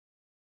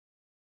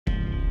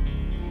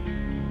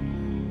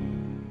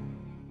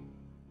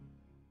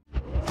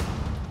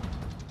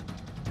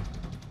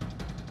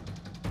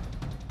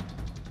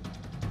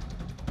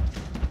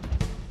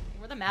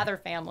Mather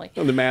family.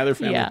 Oh, the Mather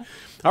family. Yeah.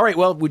 All right.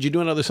 Well, would you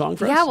do another song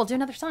for us? Yeah, we'll do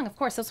another song, of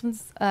course. This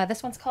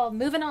one's called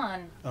 "Moving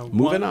On."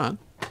 Moving on.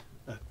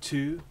 A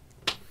two,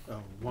 a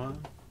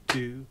 1,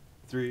 2,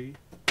 3,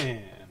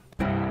 and.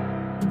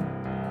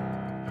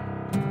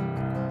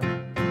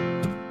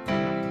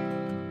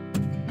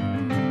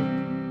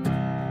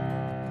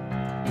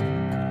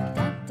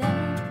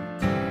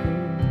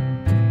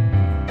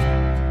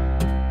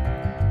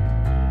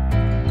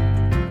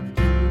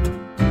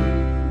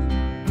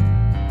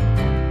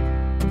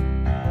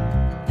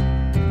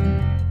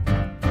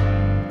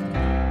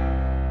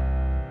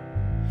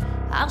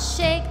 I'll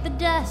shake the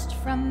dust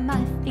from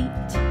my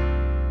feet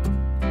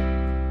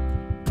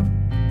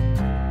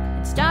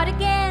and start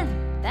again,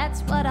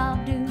 that's what I'll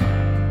do.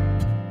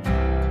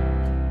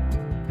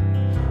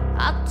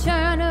 I'll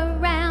turn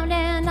around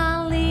and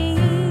I'll leave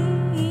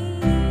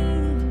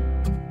and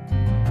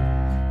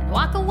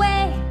walk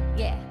away,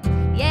 yeah,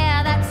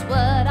 that's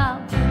what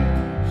I'll do.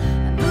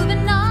 I'm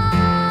moving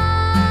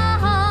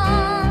on,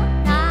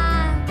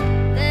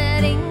 I'm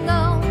letting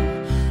go,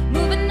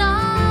 moving on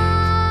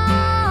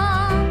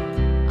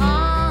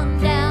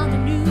down a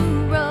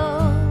new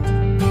road.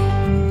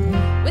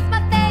 With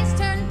my face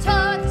turned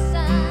toward the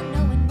sun,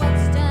 knowing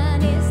what's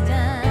done is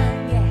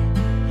done, yeah.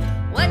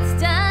 What's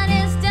done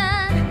is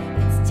done,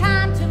 it's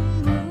time to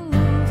move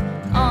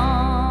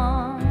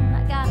on.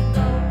 I gotta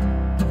go.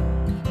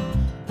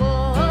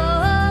 Whoa,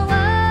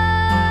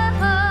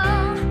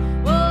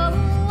 whoa,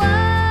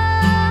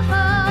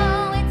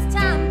 whoa, it's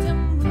time to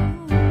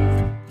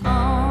move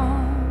on.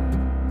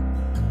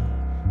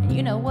 And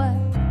you know what?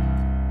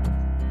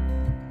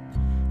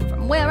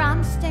 From where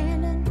I'm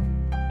standing,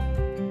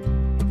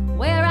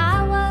 where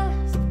I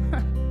was,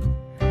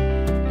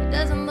 it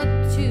doesn't look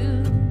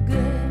too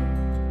good,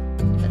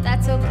 but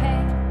that's okay.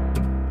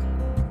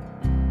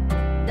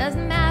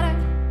 Doesn't matter,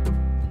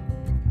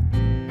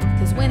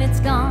 'cause when it's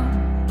gone,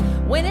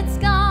 it's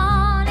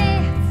gone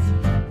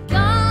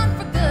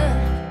for good.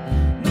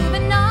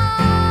 Moving on,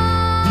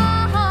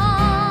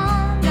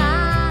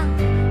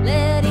 I'm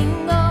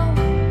letting go,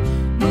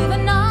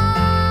 moving on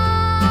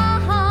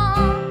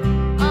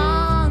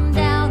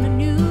down a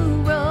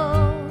new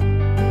road.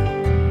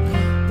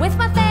 With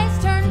my face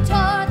turned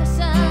toward the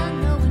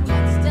sun, knowing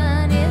what's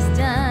done is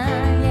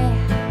done, yeah.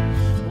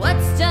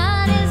 What's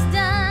done is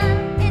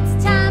done,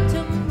 it's time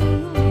to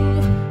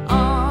move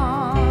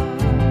on.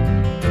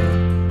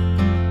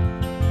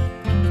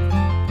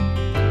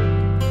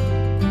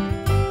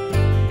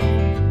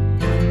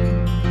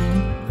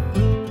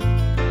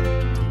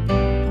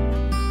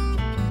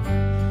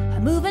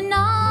 I'm moving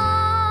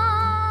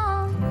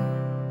on,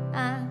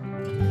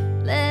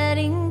 I'm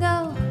letting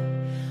go,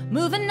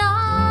 moving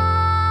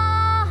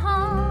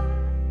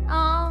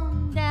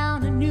on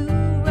down a new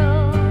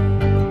road.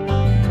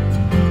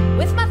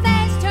 With my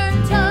face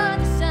turned toward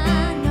the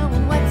sun,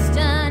 knowing what's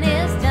done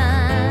is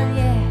done,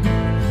 yeah.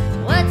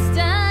 What's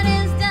done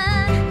is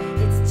done,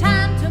 it's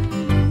time to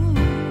move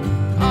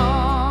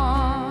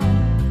on.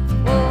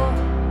 Whoa,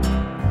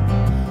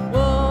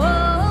 whoa,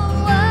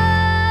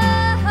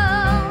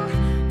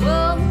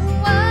 whoa,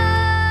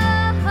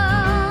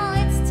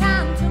 whoa, it's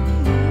time to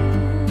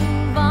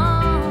move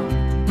on.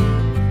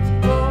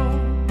 Whoa,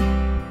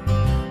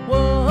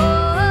 whoa,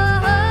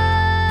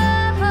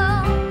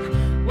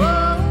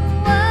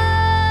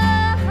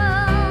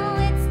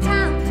 whoa, it's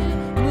time to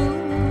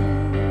move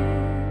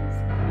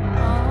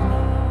on.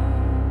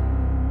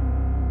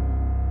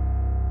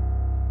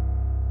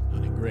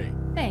 Sounding great.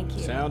 Thank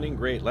you. Sounding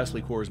great.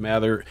 Leslie Cours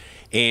Mather.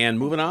 And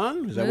Moving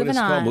On? Is that what Moving it's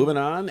called? On. Moving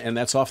On. And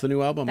that's off the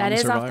new album, That I'm a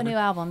is off the Survivor? new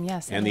album,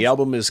 yes. And it the is.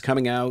 album is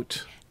coming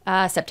out.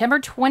 September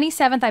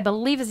 27th, I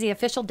believe, is the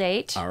official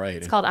date. All right.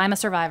 It's called I'm a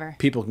Survivor.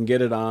 People can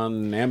get it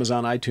on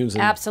Amazon, iTunes,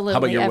 and Absolutely, how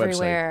about your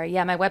everywhere. website?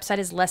 Yeah, my website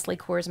is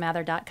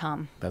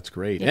leslieCoursMather.com. That's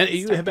great. Yeah, And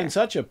you start have been there.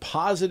 such a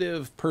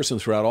positive person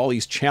throughout all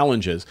these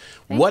challenges.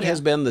 What you. has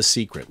been the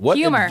secret? What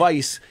Humor.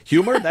 advice?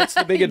 Humor? That's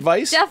the big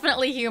advice?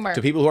 Definitely humor.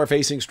 To people who are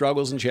facing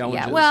struggles and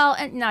challenges? Yeah, well,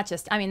 and not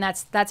just, I mean,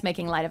 that's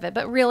making light of it,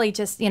 but really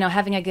just,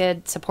 having a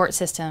good support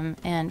system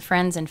and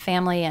friends and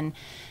family and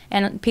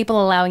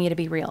people allowing you to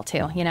be real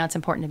too. It's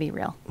important to be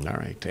real. All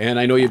right. And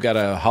I know you've got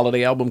a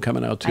holiday album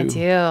coming out too. I do.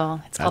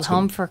 It's called That's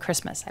Home good. for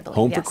Christmas, I believe.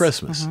 Home for yes.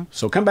 Christmas. Mhm.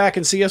 So come back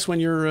and see us when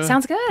you're.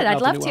 Sounds good. putting I'd out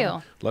the love new to.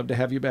 album. Love to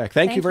have you back.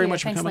 Thank you very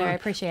much Thanks, for coming Larry. on. I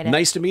appreciate it.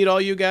 Nice to meet all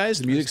you guys.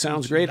 The music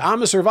sounds great.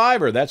 I'm a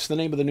Survivor. That's the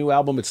name of the new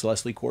album. It's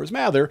Leslie Cours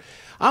Mather.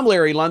 I'm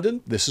Larry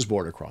London. This is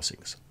Border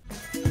Crossings.